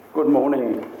Good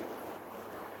morning.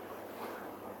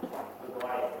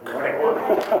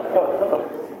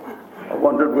 I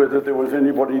wondered whether there was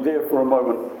anybody there for a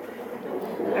moment.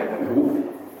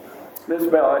 Let's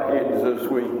bow our heads as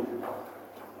we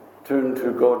turn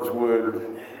to God's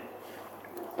Word.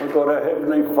 Oh God, our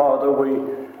Heavenly Father, we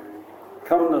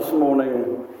come this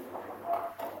morning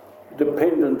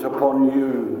dependent upon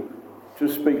you to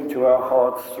speak to our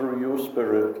hearts through your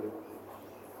Spirit,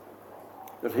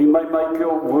 that He may make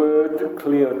your Word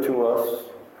clear to us,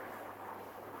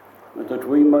 and that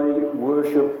we may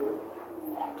worship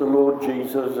the Lord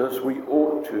Jesus as we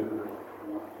ought to.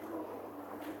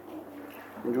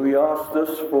 And we ask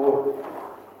this for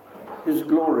His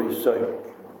glory's sake.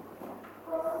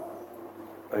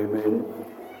 Amen.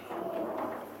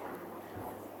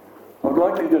 I'd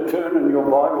like you to turn in your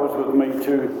Bibles with me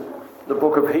to the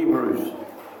book of Hebrews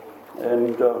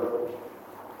and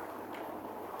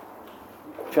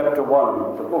chapter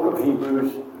 1. The book of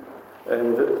Hebrews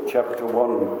and chapter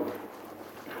 1.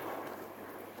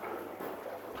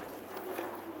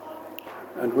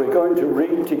 And we're going to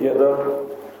read together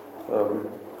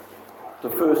the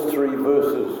first three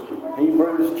verses.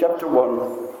 Hebrews chapter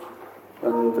 1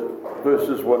 and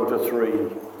verses 1 to 3.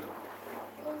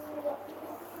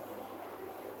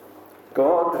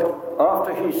 God,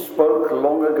 after He spoke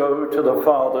long ago to the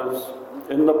fathers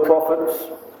in the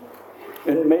prophets,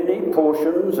 in many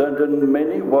portions and in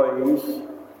many ways,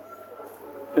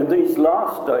 in these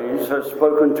last days has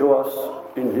spoken to us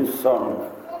in His Son,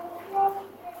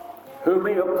 whom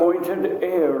He appointed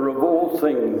heir of all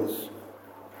things,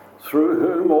 through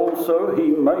whom also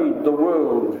He made the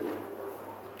world.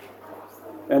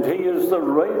 And He is the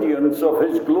radiance of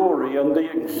His glory and the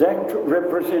exact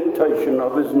representation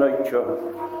of His nature,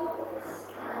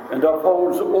 and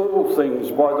upholds all things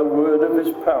by the word of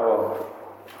His power.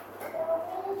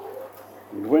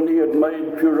 And when He had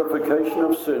made purification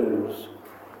of sins,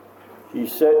 He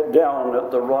sat down at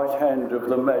the right hand of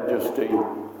the Majesty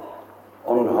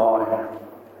on high.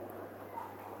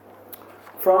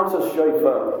 Francis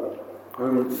Schaeffer,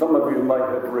 whom some of you may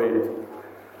have read,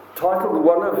 titled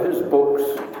one of his books,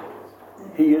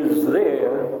 "He is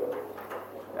there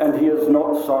and He is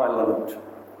not silent."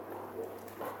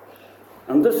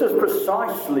 And this is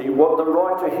precisely what the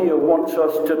writer here wants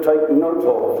us to take note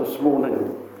of this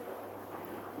morning.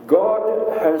 God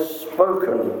has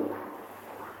spoken,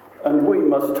 and we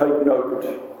must take note.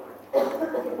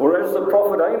 Or as the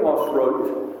prophet Amos wrote,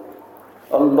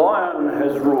 "A lion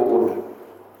has roared,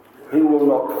 he will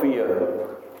not fear.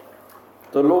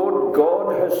 The Lord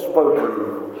God has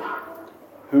spoken,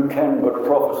 who can but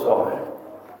prophesy?"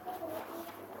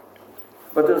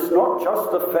 But it's not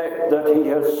just the fact that He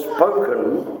has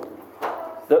spoken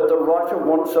that the writer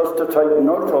wants us to take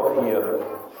note of here,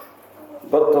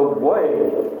 but the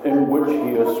way in which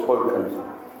He has spoken.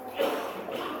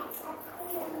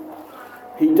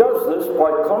 He does this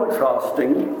by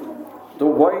contrasting the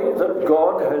way that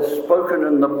God has spoken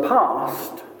in the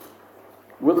past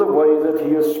with the way that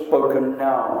He has spoken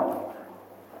now.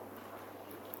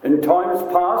 In times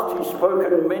past, He spoke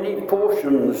in many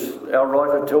portions, our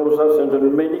writer tells us, and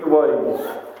in many ways.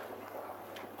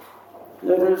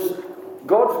 That is,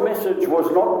 God's message was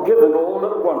not given all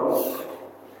at once,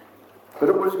 but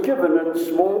it was given in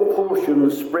small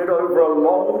portions spread over a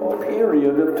long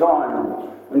period of time.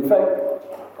 In fact,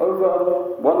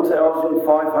 over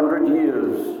 1,500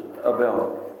 years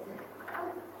about.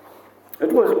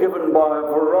 It was given by a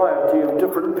variety of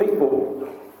different people,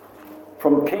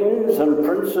 from kings and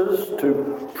princes to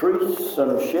priests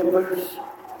and shepherds,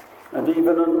 and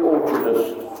even an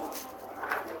orchardist.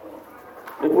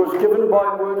 It was given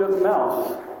by word of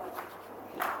mouth.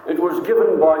 It was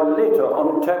given by letter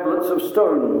on tablets of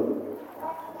stone.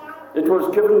 It was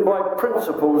given by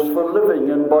principles for living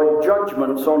and by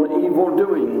judgments on evil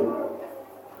doing.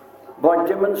 By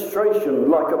demonstration,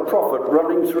 like a prophet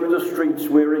running through the streets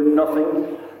wearing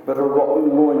nothing but a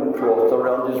rotten loincloth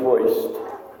around his waist.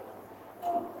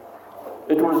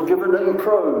 It was given in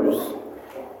prose,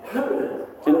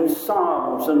 in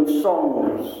psalms and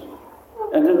songs,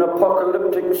 and in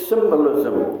apocalyptic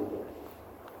symbolism.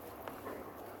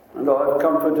 And I have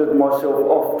comforted myself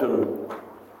often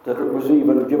that it was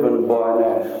even given by an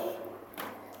ass.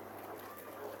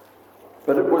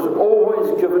 But it was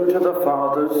always given to the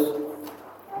fathers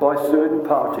by third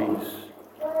parties,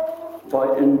 by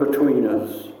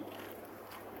in-betweeners.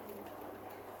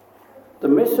 The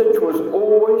message was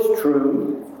always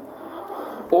true,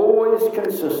 always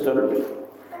consistent,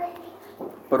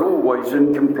 but always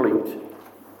incomplete.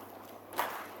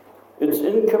 Its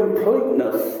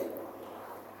incompleteness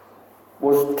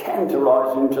was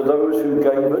tantalizing to those who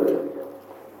gave it,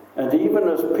 and even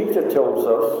as Peter tells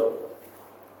us,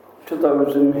 to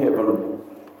those in heaven.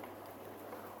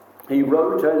 He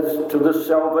wrote as to this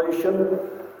salvation,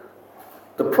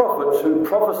 the prophets who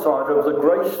prophesied of the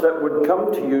grace that would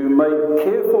come to you made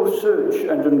careful search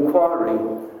and inquiry,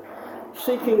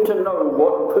 seeking to know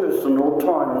what person or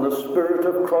time the Spirit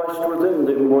of Christ within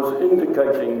them was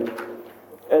indicating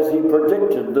as he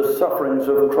predicted the sufferings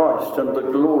of Christ and the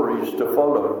glories to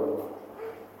follow.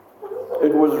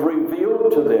 It was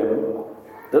revealed to them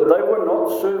that they were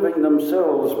not serving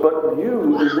themselves but you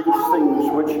in these things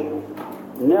which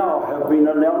now have been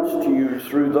announced to you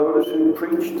through those who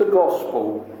preach the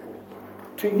gospel,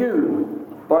 to you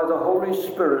by the Holy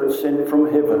Spirit sent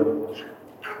from heaven.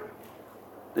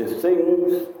 The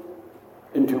things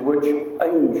into which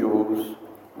angels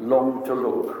long to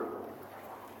look.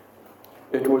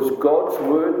 It was God's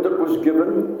word that was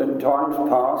given in times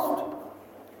past.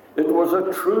 It was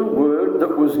a true word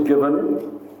that was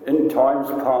given in times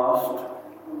past.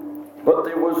 But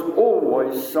there was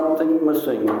always something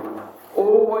missing,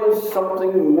 always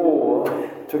something more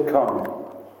to come.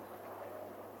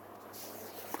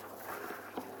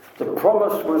 The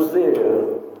promise was there,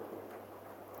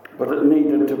 but it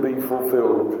needed to be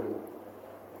fulfilled.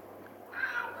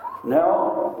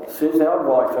 Now, says our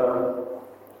writer,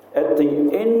 at the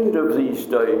end of these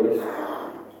days,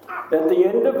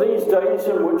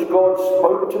 in which God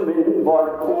spoke to men by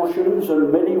portions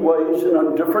and many ways and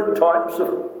on different types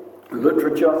of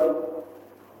literature,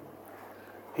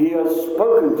 he has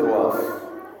spoken to us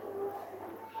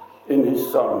in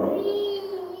his Son.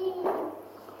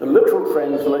 The literal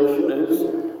translation is,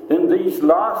 in these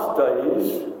last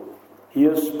days, he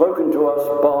has spoken to us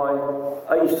by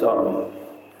a Son.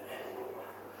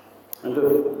 And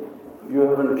if you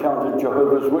have encountered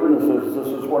Jehovah's Witnesses, this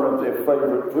is one of their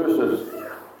favourite verses.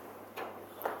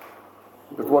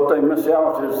 But what they miss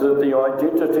out is that the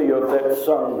identity of that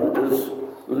Son is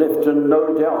left in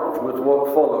no doubt with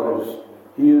what follows.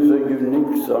 He is a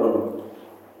unique Son.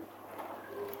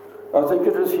 I think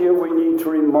it is here we need to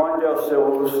remind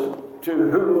ourselves to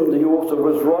whom the author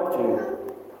was writing.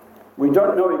 We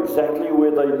don't know exactly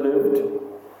where they lived,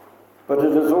 but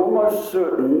it is almost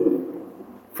certain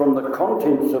from the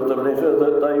contents of the letter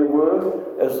that they were,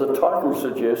 as the title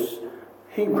suggests,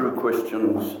 Hebrew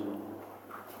Christians.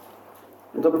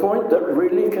 The point that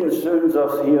really concerns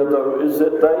us here, though, is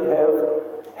that they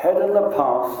have had in the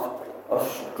past a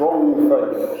strong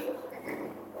faith.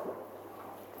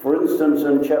 For instance,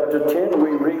 in chapter 10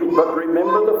 we read, "But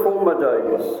remember the former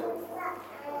days,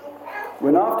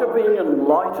 when after being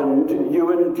enlightened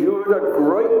you endured a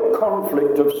great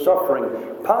conflict of suffering,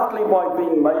 partly by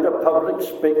being made a public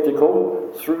spectacle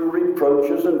through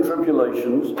reproaches and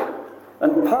tribulations,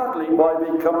 and partly by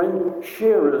becoming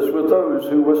sharers with those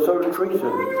who were so treated.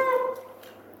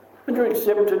 And you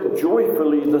accepted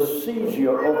joyfully the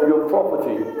seizure of your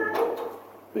property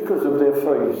because of their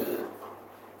faith.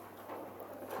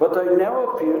 But they now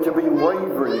appear to be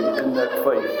wavering in that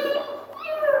faith.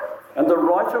 And the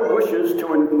writer wishes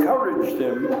to encourage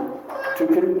them to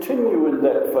continue in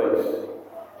that faith.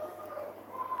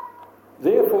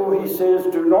 Therefore, he says,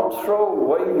 do not throw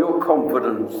away your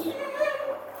confidence,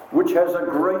 which has a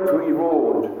great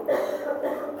reward.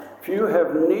 For you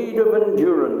have need of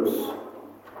endurance,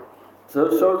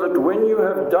 so that when you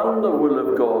have done the will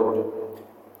of God,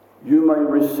 you may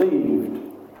receive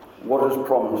what is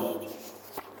promised.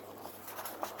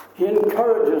 He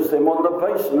encourages them on the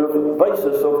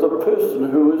basis of the person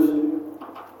who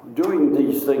is doing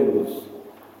these things.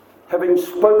 Having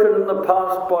spoken in the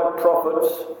past by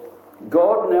prophets,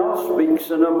 God now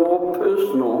speaks in a more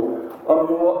personal, a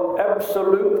more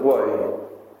absolute way.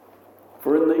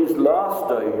 For in these last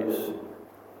days,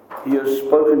 he has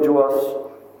spoken to us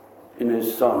in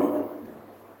his Son.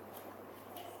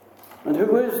 And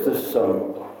who is this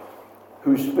Son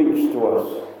who speaks to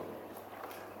us?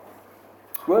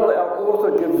 Well, our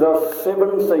author gives us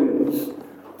 7 things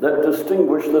that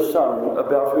distinguish the Son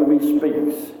about whom he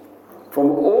speaks from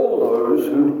all those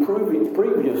who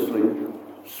previously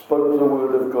spoke the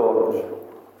word of God.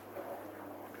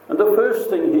 And the first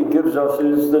thing he gives us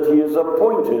is that he is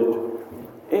appointed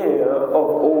heir of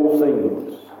all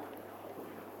things.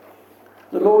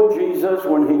 The Lord Jesus,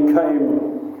 when he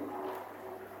came,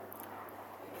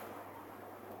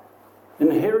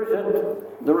 inherited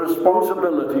the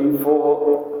responsibility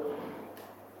for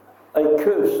a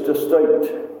cursed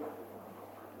estate.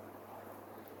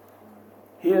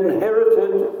 He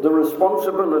inherited the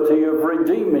responsibility of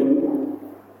redeeming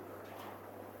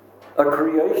a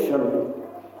creation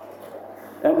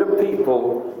and a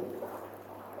people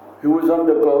who was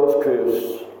under God's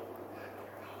curse.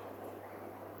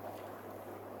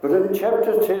 But in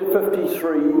chapter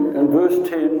 53 and verse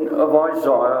 10 of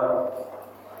Isaiah,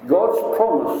 God's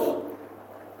promise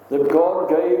that God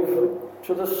gave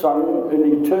to the Son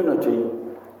in eternity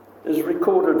is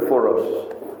recorded for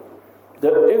us.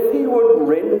 That if he would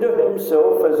render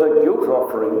himself as a guilt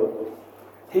offering,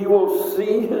 he will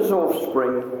see his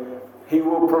offspring, he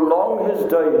will prolong his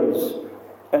days,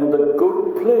 and the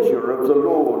good pleasure of the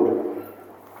Lord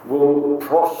will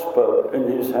prosper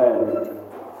in his hand.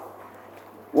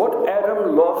 What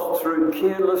Adam lost through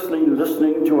carelessly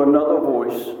listening to another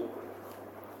voice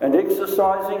and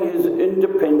exercising his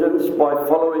independence by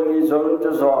following his own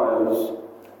desires,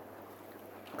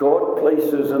 God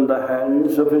places in the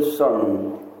hands of his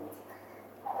Son,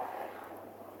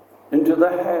 into the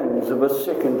hands of a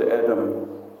second Adam,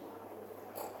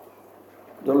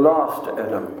 the last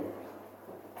Adam.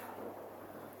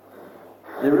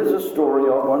 There is a story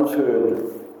I once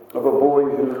heard of a boy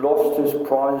who lost his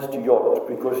prized yacht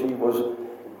because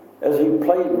as he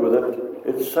played with it,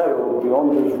 it sailed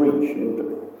beyond his reach.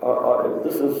 And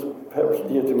this is perhaps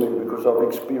dear to me because I've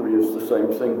experienced the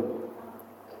same thing.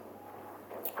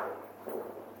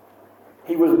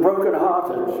 He was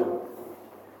broken-hearted.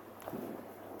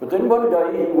 But then one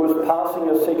day he was passing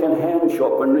a second-hand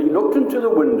shop and he looked into the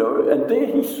window and there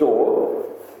he saw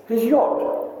his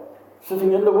yacht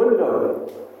sitting in the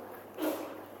window.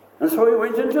 And so he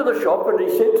went into the shop and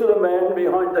he said to the man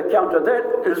behind the counter,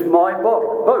 "That is my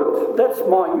boat. That's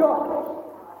my yacht."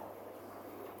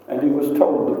 And he was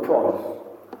told the price.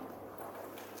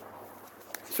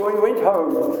 So he went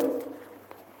home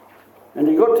and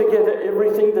he got together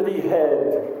everything that he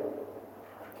had.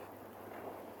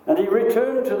 And he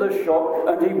returned to the shop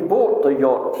and he bought the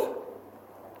yacht.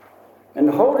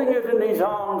 And holding it in his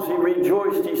arms, he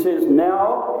rejoiced. He says,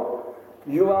 "Now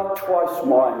you are twice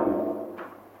mine.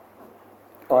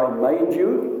 I made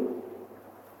you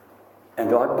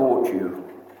and I bought you."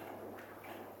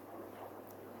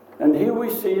 And here we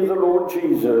see the Lord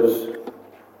Jesus,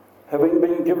 having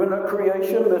been given a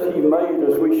creation that he made,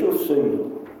 as we shall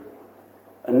see.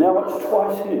 And now it's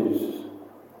twice his,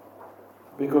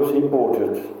 because he bought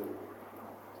it.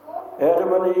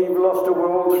 Adam and Eve lost a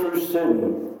world through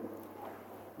sin,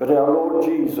 but our Lord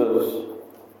Jesus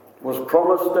was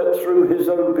promised that through his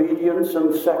obedience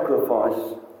and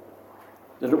sacrifice,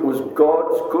 that it was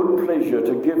God's good pleasure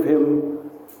to give him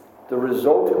the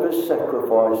result of his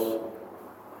sacrifice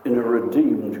in a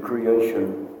redeemed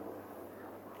creation.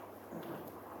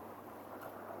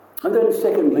 And then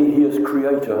secondly, he is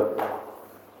creator.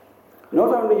 Not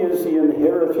only is he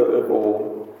inheritor of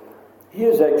all, he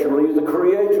is actually the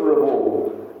creator of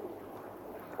all.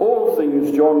 All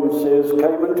things, John says,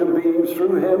 came into being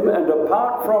through him, and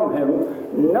apart from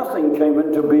him, nothing came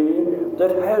into being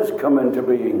that has come into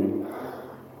being.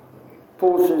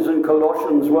 Paul says in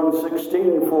Colossians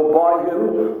 1:16, "For by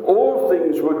him all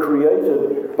things were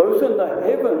created, both in the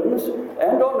heavens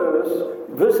and on earth,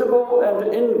 visible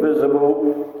and invisible,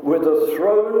 whether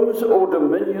thrones or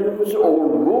dominions or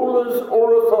rulers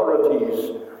or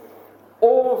authorities.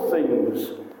 All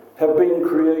things have been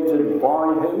created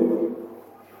by him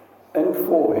and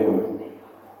for him."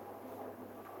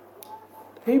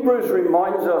 Hebrews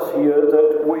reminds us here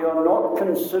that we are not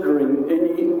considering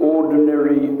any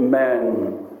ordinary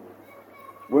man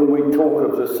when we talk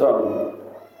of the Son,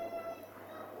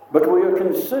 but we are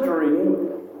considering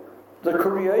the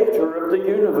Creator of the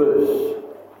universe.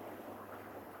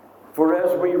 For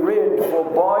as we read, "For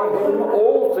by him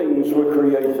all things were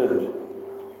created,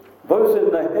 both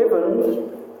in the heavens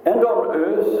and on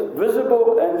earth,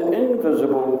 visible and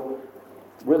invisible,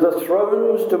 whether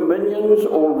thrones, dominions,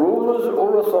 or rulers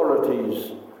or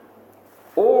authorities.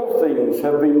 All things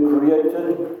have been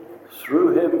created through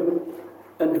him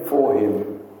and for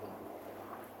him."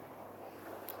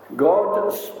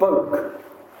 God spoke,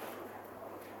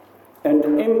 and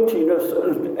emptiness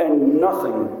and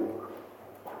nothing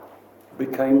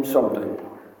became something.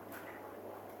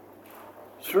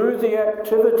 Through the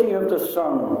activity of the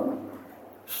sun,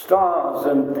 stars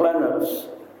and planets,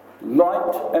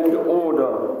 light and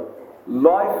order,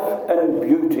 life and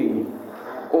beauty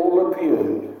all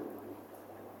appeared.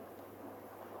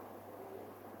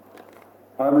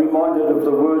 I'm reminded of the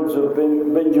words of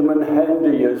Benjamin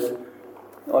Hanby as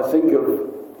I think of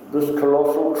this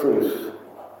colossal truth,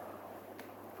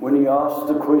 when he asked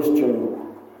the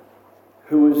question,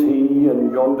 "Who is he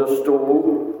in yonder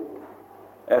stall,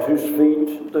 at whose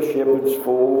feet the shepherds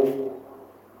fall?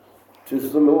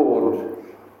 'Tis the Lord.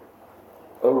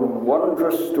 A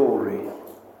wondrous story.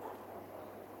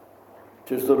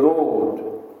 'Tis the Lord,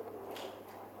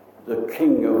 the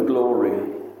King of glory."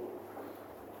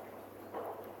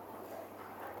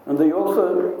 And the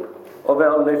author of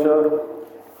our letter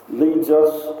leads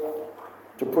us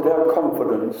to put our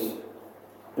confidence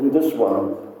in this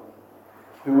one,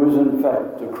 who is in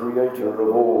fact the creator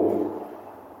of all.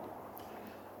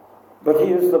 But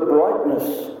he is the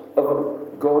brightness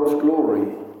of God's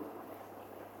glory.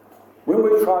 When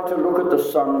we try to look at the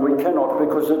sun, we cannot,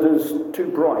 because it is too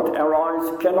bright. Our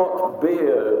eyes cannot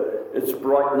bear its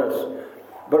brightness,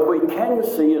 but we can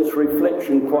see its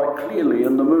reflection quite clearly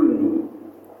in the moon.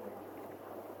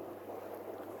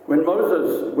 When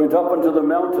Moses went up into the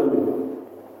mountain,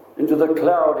 into the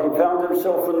cloud, he found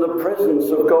himself in the presence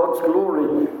of God's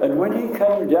glory. And when he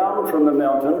came down from the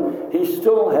mountain, he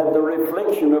still had the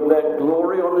reflection of that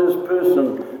glory on his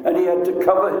person, and he had to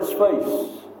cover his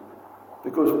face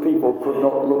because people could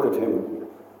not look at him.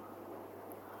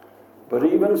 But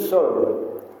even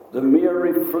so, the mere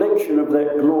reflection of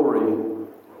that glory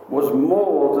was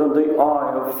more than the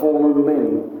eye of fallen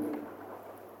men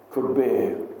could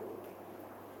bear.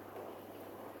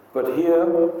 But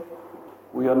here,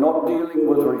 we are not dealing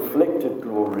with reflected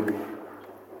glory,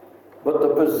 but the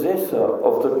possessor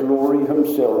of the glory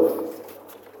himself.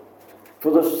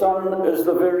 For the sun is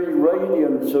the very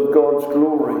radiance of God's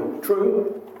glory.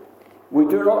 True, we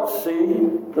do not see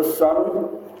the sun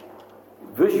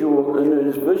visual in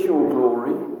his visual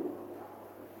glory.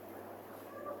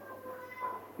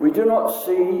 We do not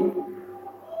see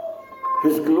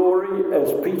his glory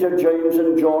as Peter, James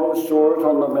and John saw it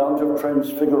on the Mount of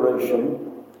Transfiguration.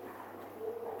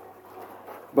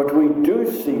 But we do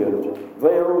see it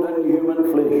veiled in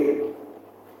human flesh.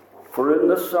 For in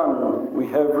the Son we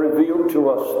have revealed to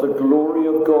us the glory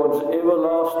of God's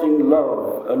everlasting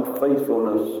love and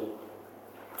faithfulness.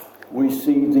 We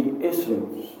see the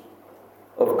essence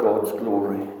of God's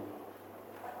glory.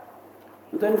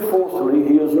 Then fourthly,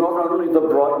 he is not only the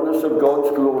brightness of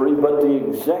God's glory, but the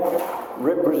exact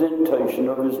representation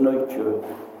of his nature.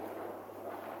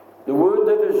 The word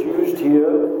that is used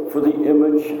here for the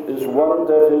image is one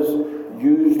that is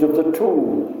used of the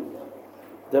tool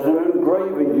that an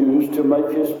engraver used to make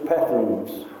his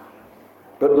patterns,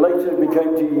 but later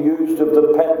became to be used of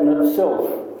the pattern itself,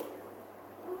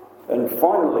 and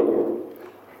finally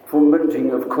for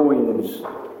minting of coins.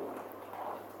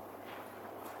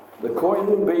 The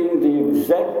coin being the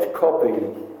exact copy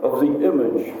of the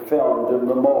image found in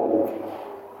the mould.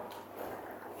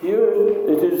 Here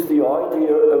it is the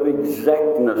idea of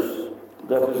exactness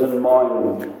that is in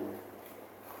mind,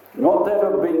 not that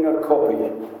of being a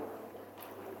copy.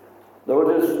 Though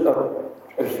it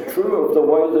is true of the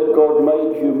way that God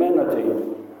made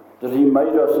humanity, that he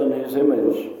made us in his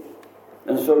image,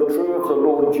 and so true of the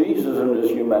Lord Jesus in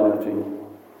his humanity.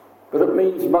 But it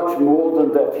means much more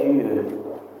than that here.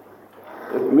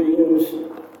 It means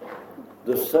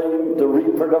the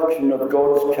reproduction of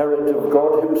God's character, of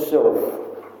God himself,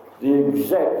 the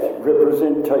exact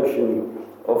representation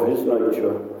of his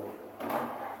nature.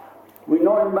 We may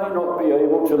not be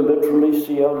able to literally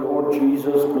see our Lord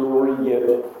Jesus' glory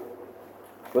yet,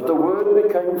 but the Word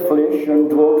became flesh and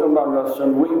dwelt among us,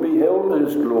 and we beheld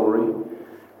his glory,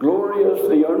 glory as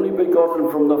the only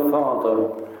begotten from the Father,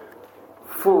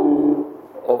 full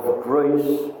of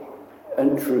grace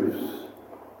and truth,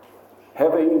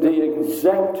 having the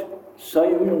exact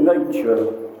same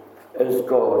nature as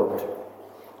God.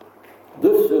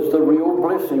 This is the real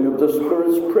blessing of the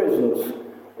Spirit's presence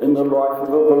in the life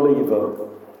of a believer,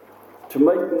 to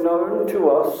make known to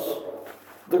us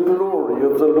the glory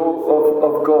of the Lord,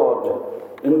 of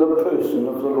God in the person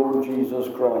of the Lord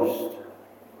Jesus Christ.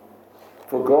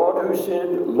 For God, who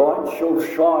said, "Light shall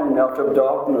shine out of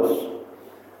darkness,"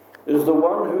 is the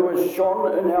one who has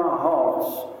shone in our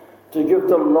hearts to give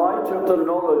the light of the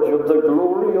knowledge of the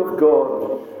glory of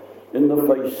God in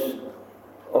the face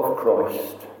of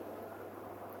Christ.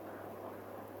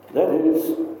 That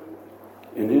is,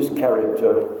 in his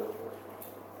character.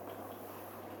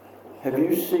 Have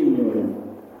you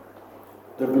seen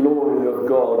the glory of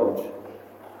God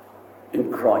in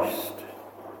Christ?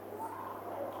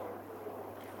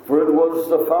 For it was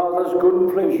the Father's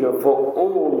good pleasure for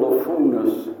all the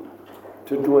fullness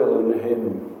to dwell in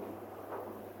him.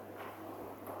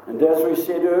 And as we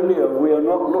said earlier, we are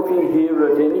not looking here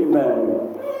at any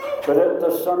man, but at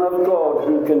the Son of God,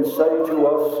 who can say to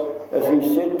us, as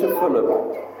he said to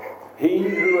Philip, "He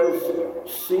who has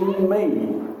seen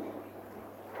me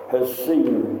has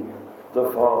seen the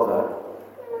Father."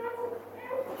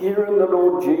 Here in the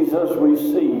Lord Jesus we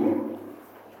see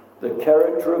the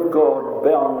character of God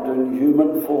bound in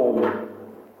human form,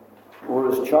 or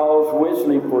as Charles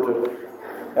Wesley put it,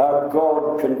 our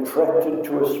God contracted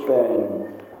to a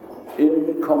span,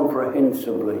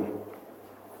 incomprehensibly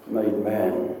made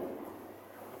man.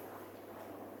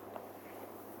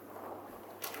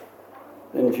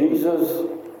 And Jesus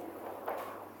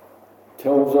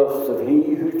tells us that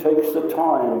he who takes the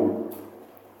time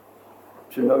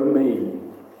to know me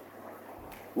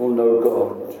will know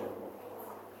God.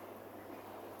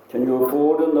 Can you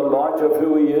afford, in the light of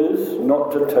who he is,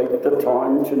 not to take the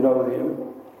time to know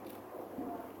him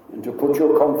and to put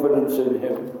your confidence in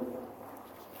him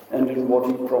and in what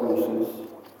he promises?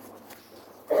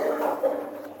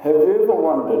 Have you ever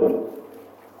wondered?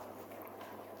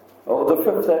 The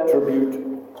fifth attribute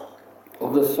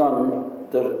of the Son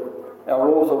that our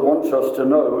author wants us to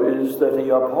know is that he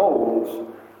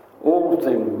upholds all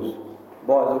things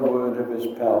by the word of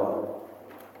his power.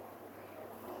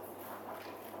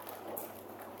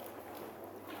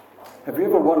 Have you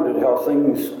ever wondered how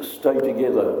things stay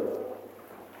together?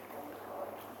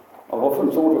 I've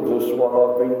often thought of this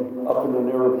while I've been up in an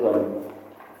aeroplane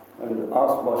and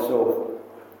asked myself,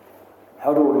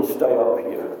 how do we stay up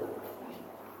here?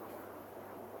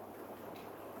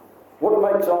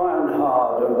 What makes iron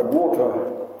hard and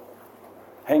water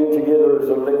hang together as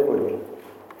a liquid?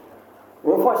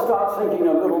 Well, if I start thinking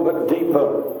a little bit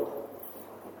deeper,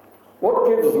 what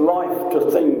gives life to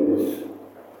things?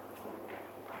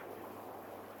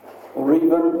 Or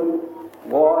even,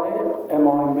 why am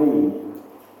I me?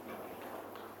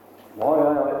 Why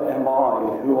am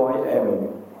I who I am?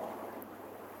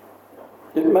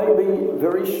 It may be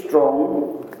very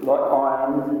strong, like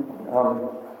iron.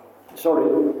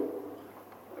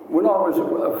 When I was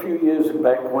a few years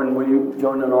back, when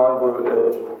Joan and I were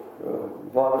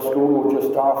at Bible school, or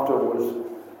just after, was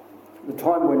the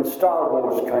time when Star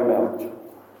Wars came out.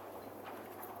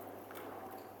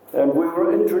 And we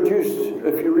were introduced,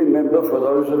 if you remember, for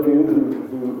those of you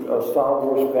who are Star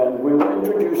Wars fans, we were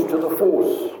introduced to the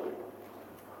Force.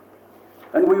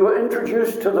 And we were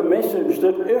introduced to the message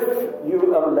that if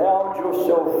you allowed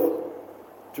yourself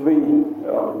to be,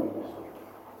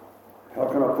 how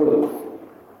can I put it?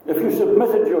 If you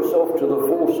submitted yourself to the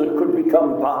Force, it could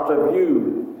become part of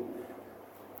you.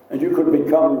 And you could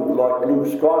become like Luke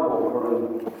Skywalker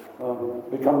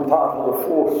and become part of the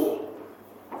Force.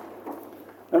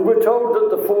 And we're told that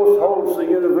the Force holds the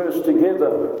universe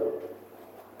together.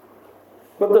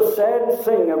 But the sad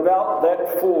thing about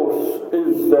that Force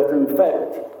is that, in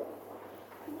fact,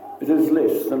 it is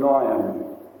less than I am.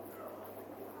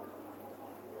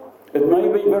 It may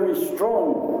be very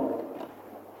strong,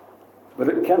 but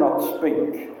it cannot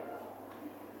speak.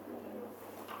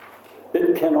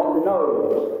 It cannot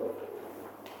know.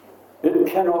 It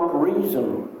cannot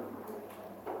reason.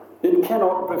 It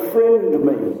cannot befriend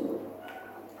me.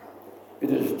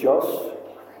 It is just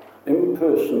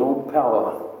impersonal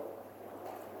power.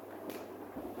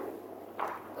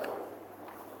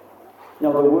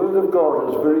 Now, the Word of God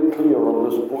is very clear on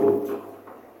this point.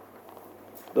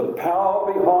 The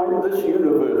power behind this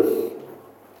universe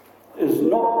is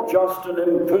not just an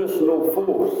impersonal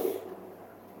force.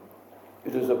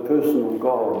 It is a personal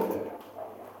God.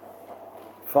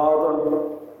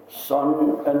 Father,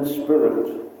 Son, and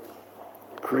Spirit,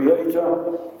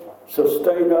 Creator,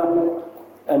 Sustainer,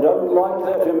 and unlike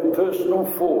that impersonal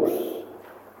force,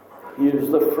 he is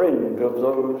the friend of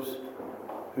those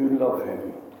who love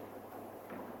him.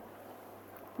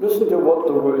 Listen to what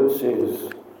the Word says.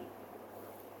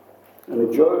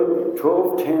 In Job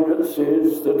 12:10 it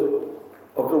says that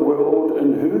of the world,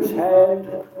 in whose hand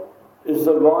is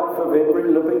the life of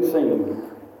every living thing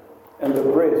and the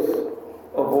breath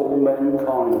of all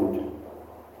mankind.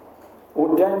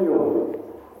 Or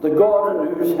Daniel, the God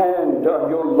in whose hand are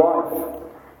your life,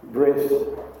 breath,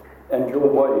 and your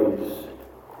ways.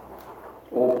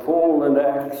 Or Paul in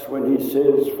Acts when he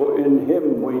says, for in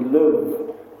him we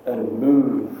live and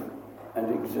move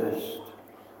and exist.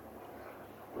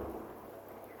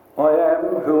 I am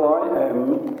who I am,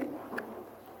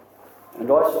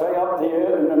 and I stay up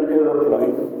there in an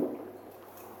aeroplane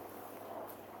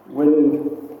when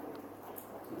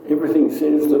everything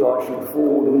says that I should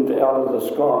fall out of the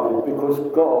sky, because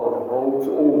God holds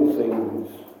all things.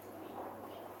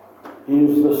 He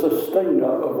is the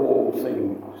sustainer of all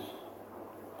things,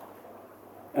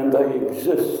 and they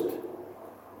exist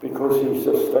because he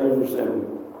sustains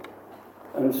them,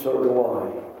 and so do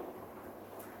I.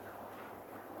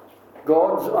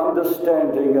 God's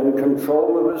understanding and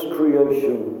control of his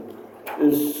creation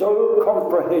is so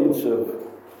comprehensive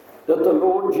that the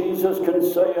Lord Jesus can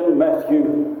say in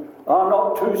Matthew, are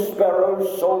not 2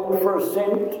 sparrows sold for a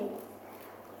cent?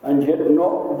 And yet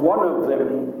not one of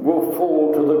them will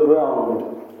fall to the ground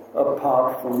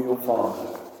apart from your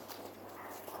Father.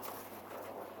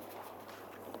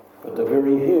 But the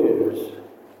very hairs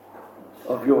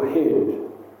of your head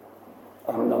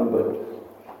are numbered.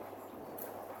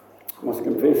 I must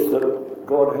confess that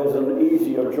God has an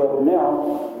easier job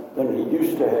now than he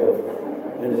used to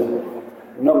have in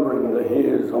numbering the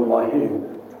hairs on my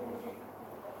head.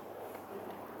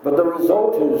 But the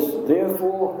result is,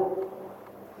 therefore,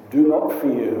 do not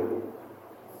fear.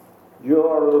 You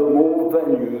are of more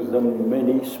value than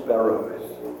many sparrows.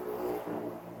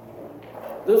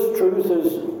 This truth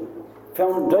is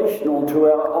foundational to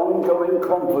our ongoing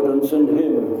confidence in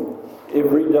him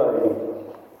every day.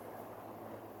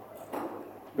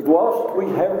 But whilst we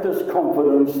have this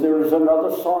confidence, there is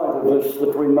another side of this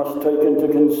that we must take into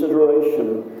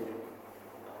consideration.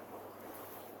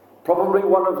 Probably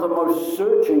one of the most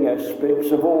searching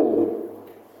aspects of all.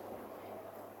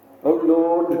 O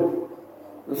Lord,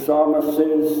 the psalmist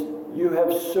says, you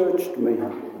have searched me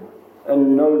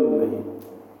and known me.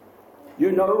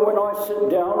 You know when I sit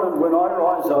down and when I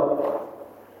rise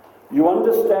up. You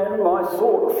understand my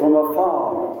thought from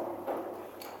afar.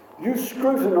 You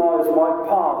scrutinize my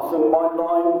path and my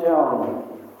lying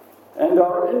down, and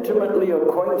are intimately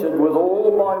acquainted with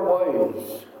all my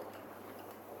ways.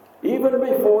 Even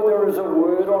before there is a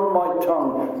word on my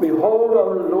tongue, behold,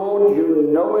 O Lord, you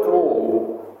know it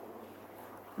all.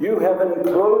 You have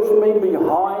enclosed me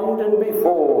behind and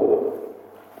before,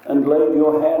 and laid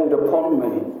your hand upon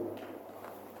me.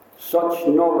 Such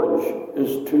knowledge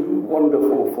is too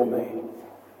wonderful for me.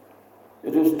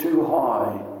 It is too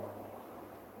high.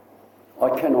 I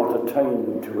cannot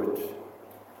attain to it.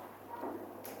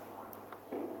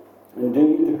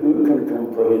 Indeed, who can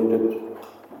comprehend it?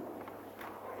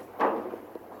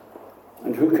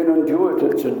 And who can endure it?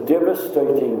 It's a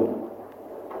devastating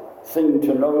thing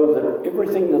to know that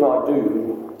everything that I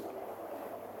do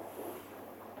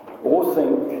or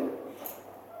think,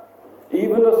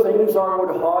 even the things I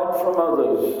would hide from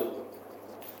others,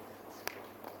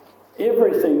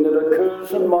 everything that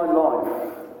occurs in my life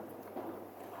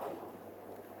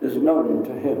is known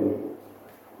to him.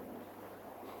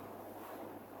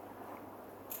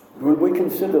 When we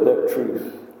consider that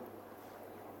truth,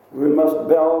 we must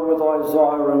bow with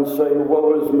Isaiah and say,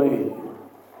 woe is me,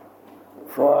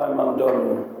 for I am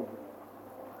undone.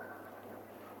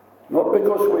 Not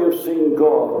because we have seen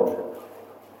God,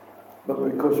 but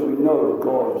because we know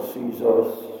God sees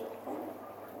us.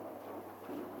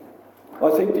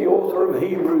 I think the author of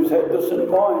Hebrews had this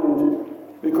in mind,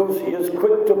 because he is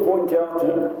quick to point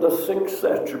out the sixth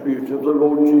attribute of the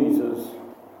Lord Jesus,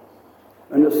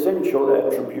 an essential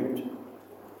attribute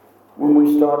when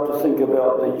we start to think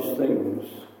about these things.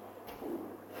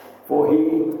 For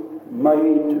he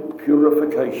made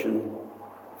purification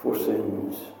for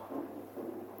sins.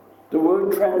 The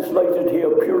word translated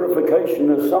here, purification,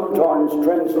 is sometimes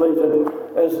translated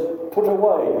as put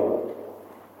away,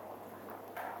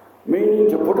 meaning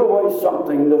to put away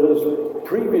something that has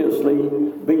previously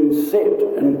been set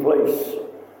in place.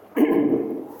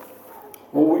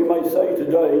 Or we may say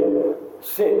today,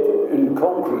 set in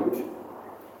concrete.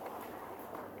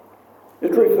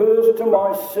 It refers to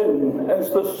my sin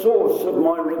as the source of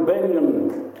my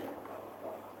rebellion.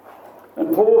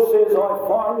 And Paul says, I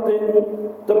find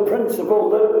then the principle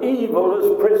that evil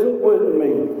is present with me,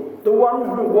 the one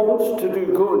who wants to do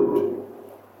good.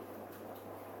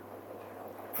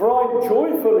 For I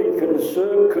joyfully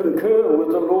concur with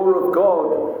the law of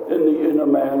God in the inner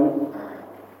man,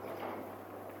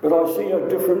 but I see a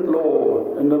different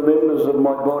law in the members of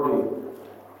my body,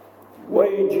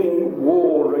 waging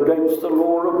war against the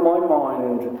law of my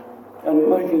mind and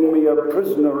making me a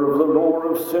prisoner of the law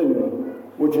of sin,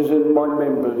 which is in my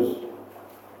members.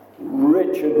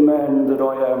 Wretched man that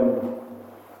I am,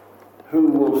 who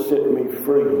will set me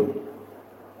free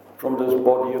from this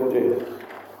body of death?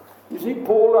 You see,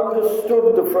 Paul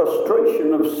understood the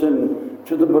frustration of sin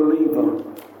to the believer,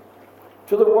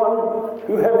 to the one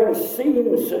who, having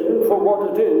seen sin for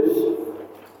what it is,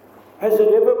 has it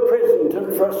ever present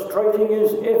and frustrating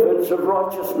his efforts of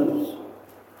righteousness.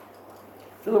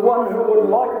 To the one who would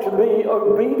like to be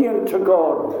obedient to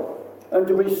God and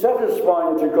to be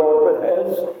satisfying to God, but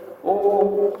has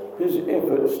all his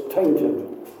efforts tainted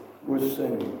with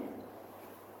sin.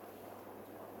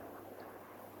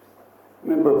 I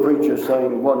remember a preacher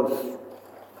saying once,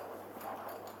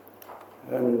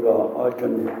 and I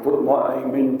can put my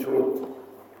aim into it,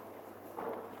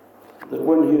 that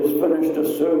when he has finished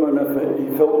a sermon, if he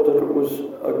felt that it was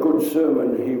a good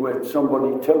sermon, he had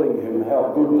somebody telling him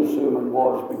how good the sermon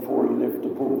was before he left the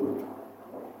pulpit.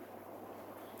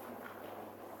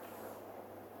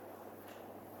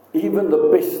 Even the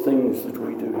best things that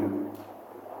we do,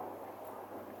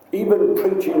 even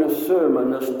preaching a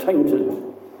sermon is tainted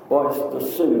by the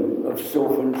sin of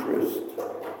self-interest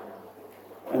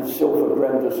and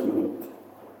self-aggrandizement.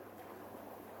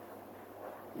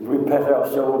 We pat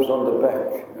ourselves on the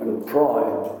back, and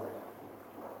pride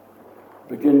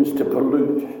begins to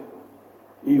pollute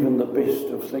even the best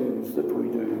of things that we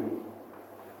do.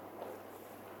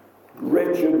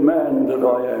 Wretched man that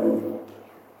I am,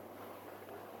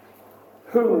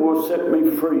 who will set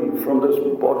me free from this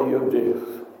body of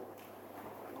death?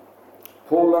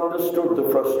 Paul understood the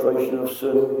frustration of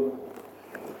sin,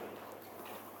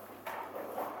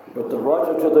 but the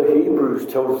writer to the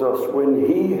Hebrews tells us when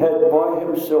he had by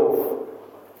himself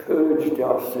purged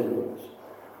our sins,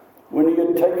 when he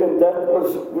had taken that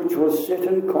which was set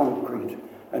in concrete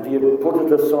and he had put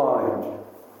it aside,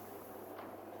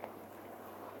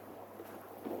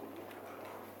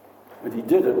 and he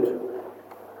did it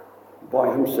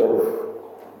by himself.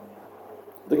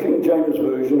 The King James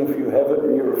Version, if you have it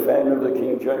and you're a fan of the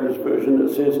King James Version,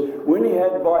 it says, when he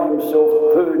had by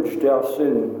himself purged our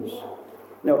sins.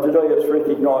 Now today it's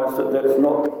recognised that that's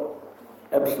not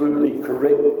absolutely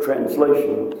correct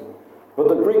translation, but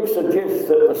the Greek suggests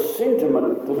that the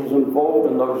sentiment that is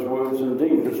involved in those words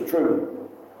indeed is true.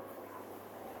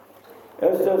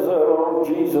 As does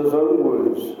Jesus' own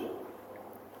words,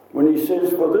 when he says,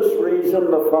 for this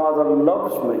reason the Father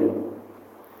loves me,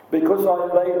 because I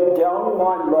laid down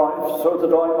my life so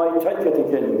that I may take it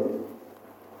again.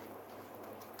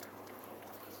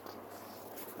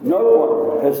 No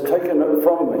one has taken it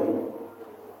from me,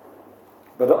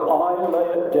 but I lay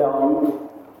it down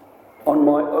on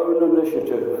my own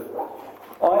initiative.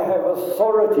 I have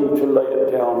authority to lay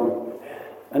it down,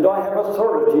 and I have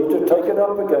authority to take it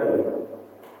up again.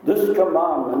 This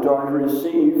commandment I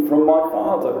received from my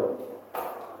Father.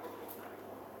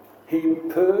 He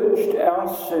purged our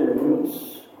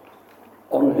sins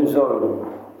on his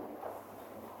own.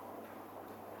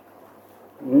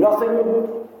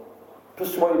 Nothing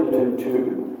persuaded him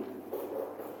to.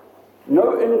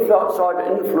 No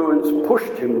outside influence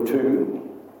pushed him to.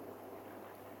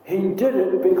 He did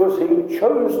it because he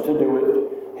chose to do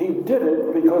it. He did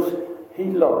it because he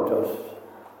loved us.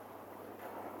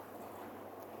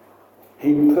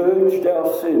 He purged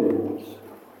our sins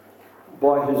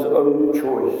by his own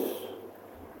choice.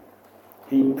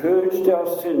 He purged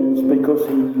our sins because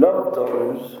he loved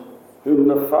those whom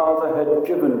the Father had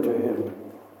given to him.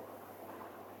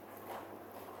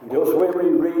 And elsewhere we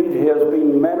read, he has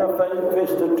been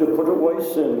manifested to put away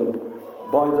sin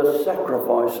by the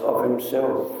sacrifice of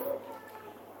himself.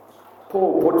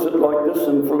 Paul puts it like this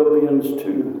in Philippians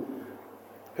 2,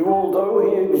 who although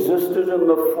he existed in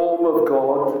the form of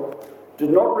God, did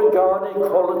not regard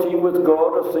equality with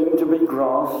God a thing to be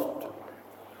grasped,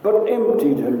 but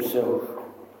emptied himself,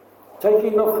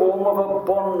 taking the form of a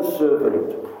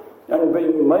bondservant, and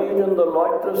being made in the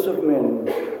likeness of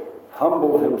men,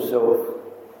 humbled himself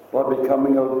by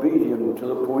becoming obedient to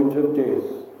the point of death,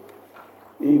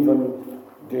 even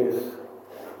death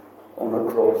on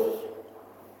a cross.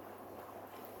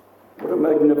 What a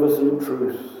magnificent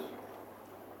truth,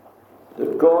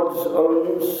 that God's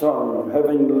own Son,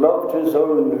 having loved his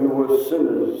own who were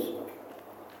sinners,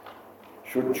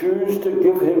 should choose to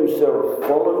give himself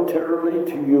voluntarily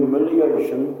to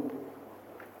humiliation,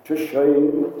 to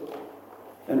shame,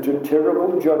 and to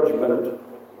terrible judgment,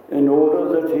 in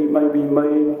order that we may be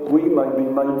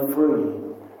made free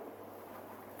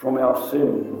from our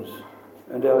sins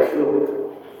and our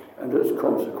guilt and its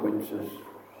consequences.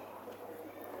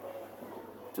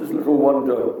 It is little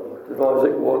wonder that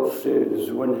Isaac Watts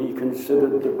says when he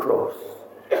considered the cross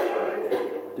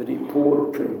that he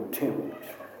poured contempt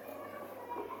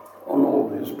on all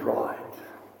his pride.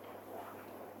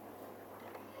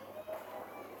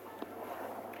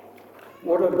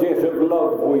 What a debt of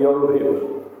love we owe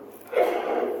him,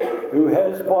 who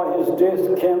has by his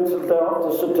death cancelled out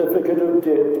the certificate of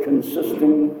debt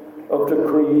consisting of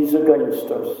decrees against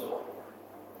us.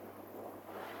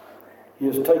 He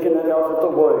has taken it out of the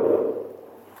way,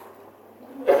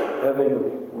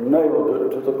 having nailed it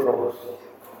to the cross.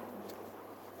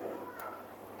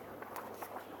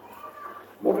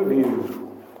 What of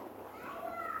you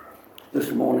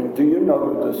this morning? Do you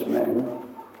know this man?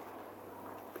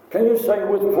 Can you say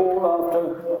with Paul,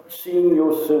 after seeing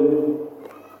your sin,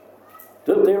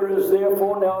 that there is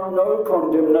therefore now no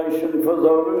condemnation for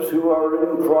those who are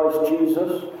in Christ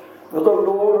Jesus? For the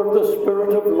law of the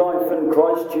Spirit of life in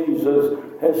Christ Jesus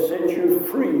has set you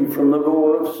free from the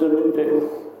law of sin and death,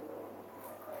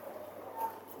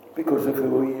 because of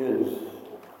who he is.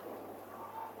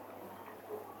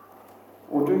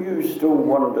 Or do you still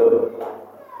wonder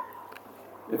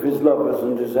if his lovers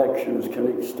and his actions can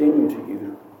extend to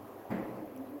you?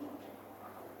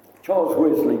 Charles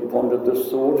Wesley pondered this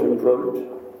thought and wrote,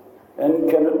 "And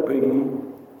can it be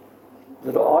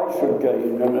that I should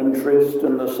gain an interest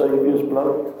in the Saviour's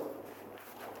blood,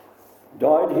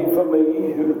 Died he for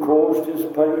me who caused his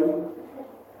pain?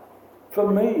 For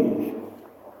me,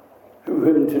 who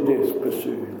him to death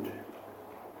pursued.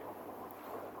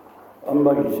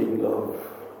 Amazing love.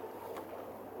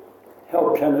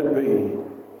 How can it be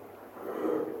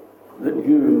that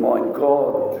you, my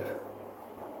God,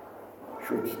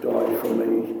 shouldst die for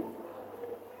me?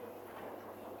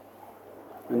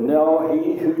 And now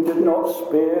he who did not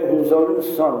spare his own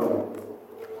son,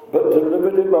 but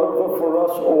delivered him over for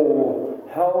us all,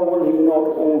 how will he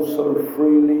not also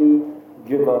freely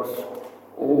give us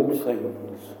all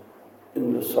things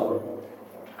in the Son?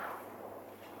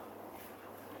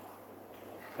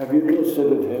 Have you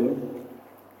considered him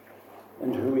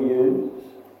and who he is?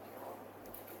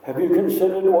 Have you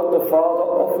considered what the Father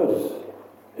offers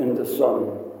in the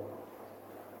Son?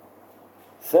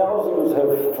 Thousands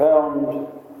have found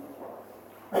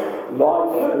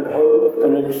life and hope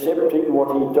in accepting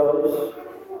what he does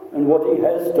and what he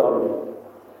has done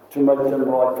to make them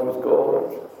right with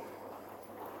God.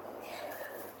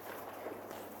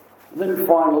 Then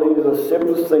finally, the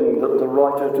seventh thing that the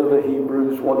writer to the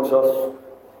Hebrews wants us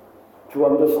to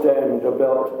understand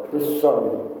about the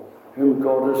Son whom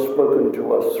God has spoken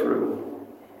to us through.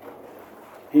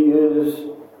 He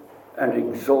is an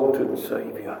exalted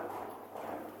Saviour,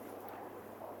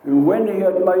 who, when he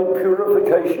had made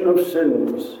purification of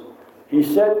sins, he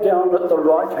sat down at the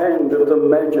right hand of the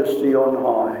Majesty on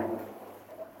high.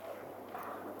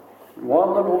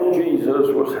 While the Lord Jesus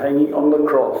was hanging on the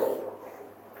cross,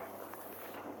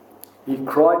 he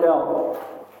cried out,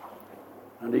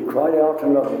 and he cried out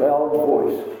in a loud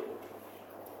voice,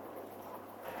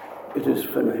 "It is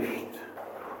finished.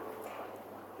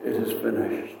 It is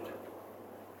finished."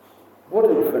 What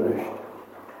had finished?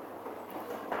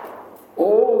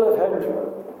 All that had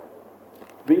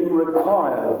been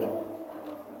required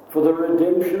for the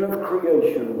redemption of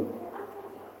creation,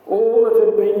 all that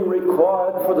had been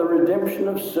required for the redemption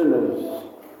of sinners,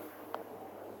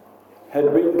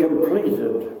 had been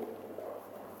completed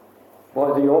by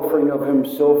the offering of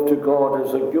himself to God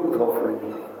as a guilt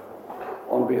offering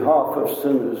on behalf of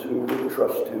sinners who would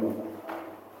trust him.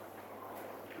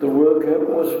 The work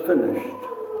was finished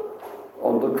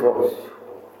on the cross.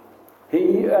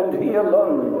 He and he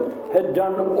alone had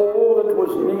done all that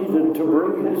was needed to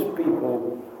bring his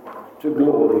people to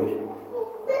glory.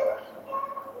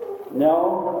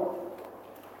 Now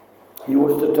he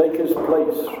was to take his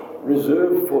place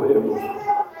reserved for him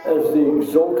as the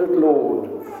exalted Lord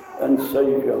and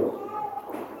Saviour.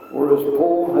 Or as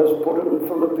Paul has put it in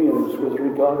Philippians with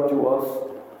regard to us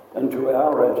and to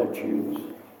our attitudes,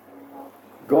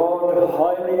 God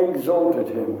highly exalted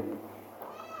him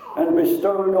and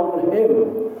bestowed on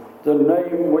him the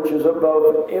name which is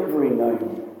above every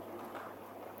name,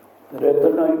 that at the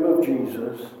name of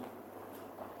Jesus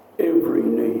every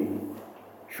knee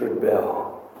should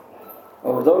bow,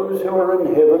 of those who are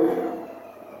in heaven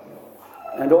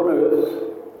and on earth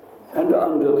and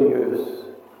under the earth,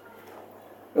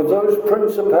 of those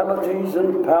principalities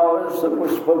and powers that were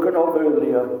spoken of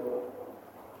earlier,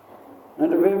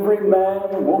 and of every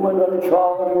man, woman and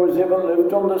child who has ever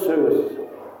lived on this earth.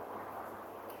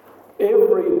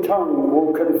 Every tongue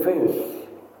will confess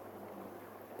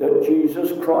that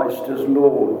Jesus Christ is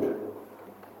Lord,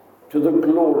 to the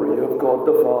glory of God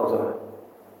the Father.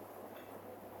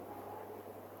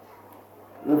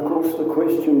 And of course the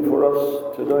question for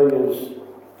us today is,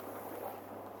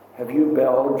 have you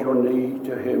bowed your knee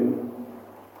to him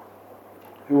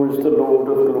who is the Lord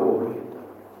of glory?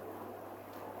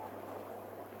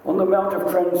 On the Mount of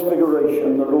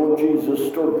Transfiguration, the Lord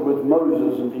Jesus stood with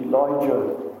Moses and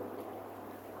Elijah,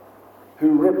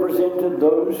 who represented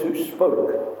those who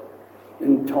spoke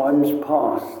in times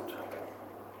past.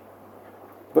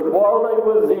 But while they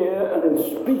were there and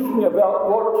speaking about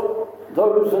what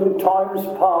those in times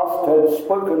past had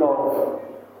spoken of,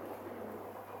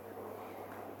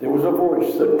 there was a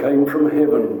voice that came from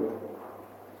heaven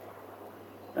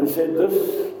and said, This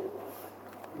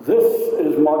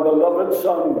is my beloved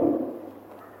Son.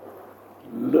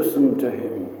 Listen to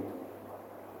him."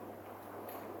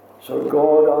 So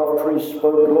God, after he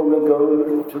spoke long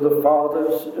ago to the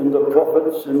fathers and the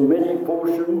prophets in many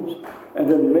portions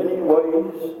and in many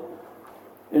ways,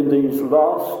 in these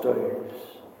last days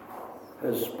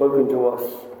has spoken to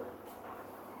us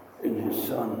in his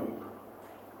Son.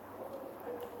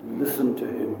 Listen to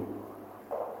him.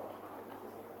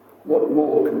 What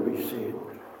more can be said?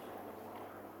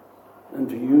 And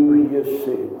to you he has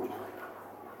said,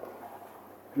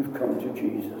 who've come to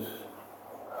Jesus.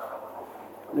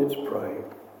 Let's pray.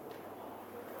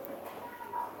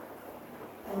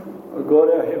 O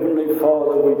God, our Heavenly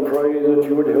Father, we pray that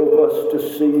you would help us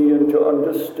to see and to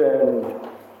understand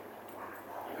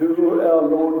who our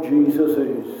Lord Jesus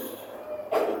is.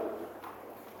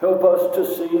 Help us to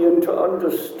see and to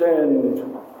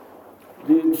understand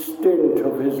the extent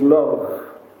of his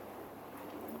love.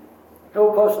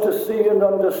 Help us to see and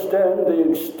understand the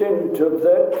extent of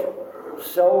that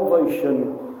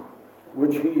salvation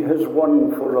which he has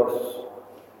won for us.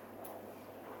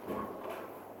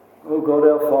 O God,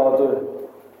 our Father,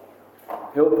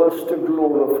 help us to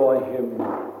glorify him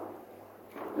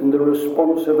in the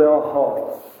response of our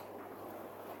hearts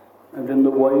and in the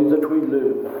way that we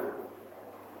live,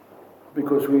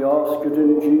 because we ask it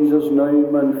in Jesus'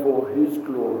 name and for his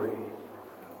glory.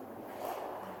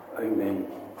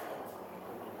 Amen.